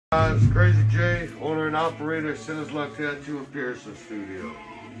Guys, Crazy J, owner and operator of Sinner's Luck Tattoo in Pearson Studio.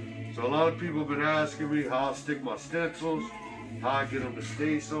 So a lot of people have been asking me how I stick my stencils, how I get them to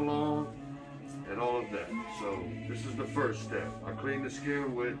stay so long, and all of that. So this is the first step. I clean the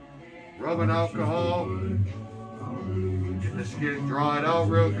skin with rubbing alcohol, get the skin dried out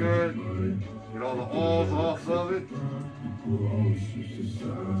real good, get all the oils off of it.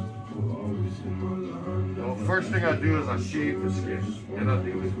 So first thing I do is I shave the skin, and I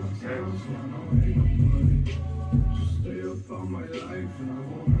do it.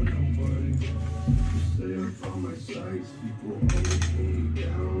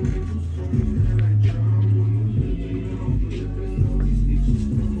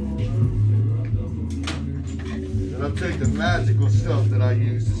 And I'll take the magical stuff that I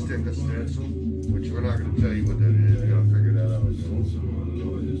use to stick a stencil, which we're not going to tell you what that is. You got to figure that out.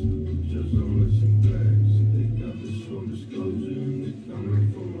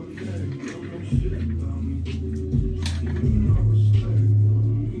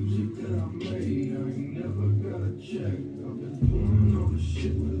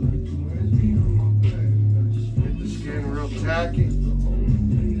 Get the skin real tacky.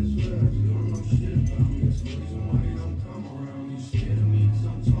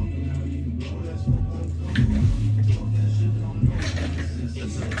 This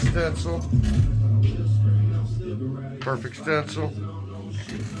is the stencil. Perfect stencil. All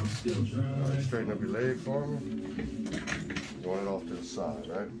right, straighten up your leg for me. You want it off to the side,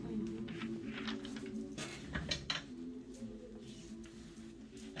 right?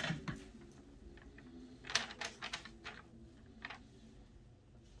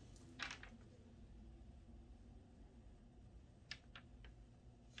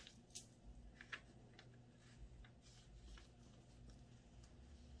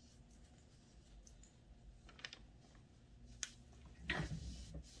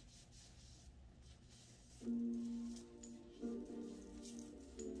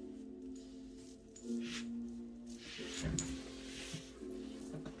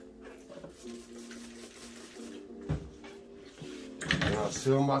 And I'll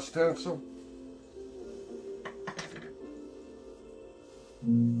seal my stencil.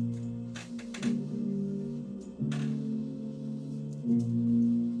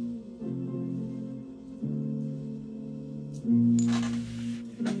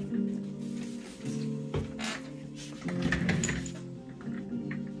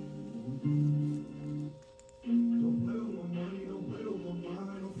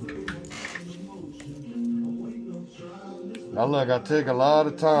 Now look, I take a lot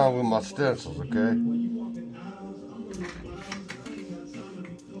of time with my stencils, okay?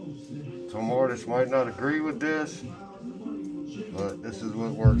 Some artists might not agree with this, but this is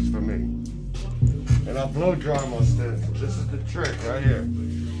what works for me. And I blow dry my stencils. This is the trick right here.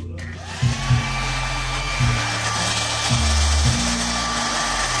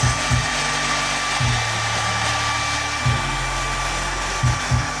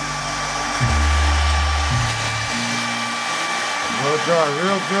 Blow dry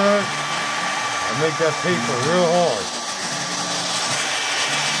real good and make that paper real hard.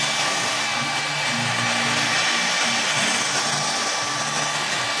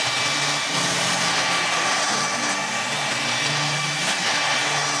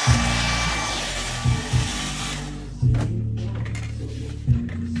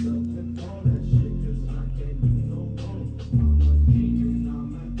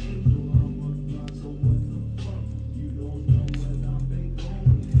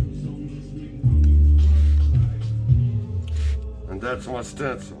 That's my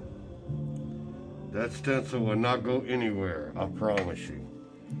stencil. That stencil will not go anywhere, I promise you.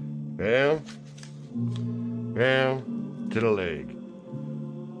 Bam, bam, to the leg.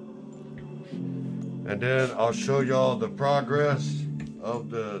 And then I'll show y'all the progress of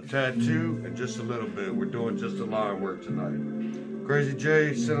the tattoo in just a little bit. We're doing just the line work tonight. Crazy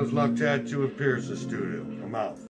J, Sinner's Luck Tattoo in Pearson Studio. I'm out.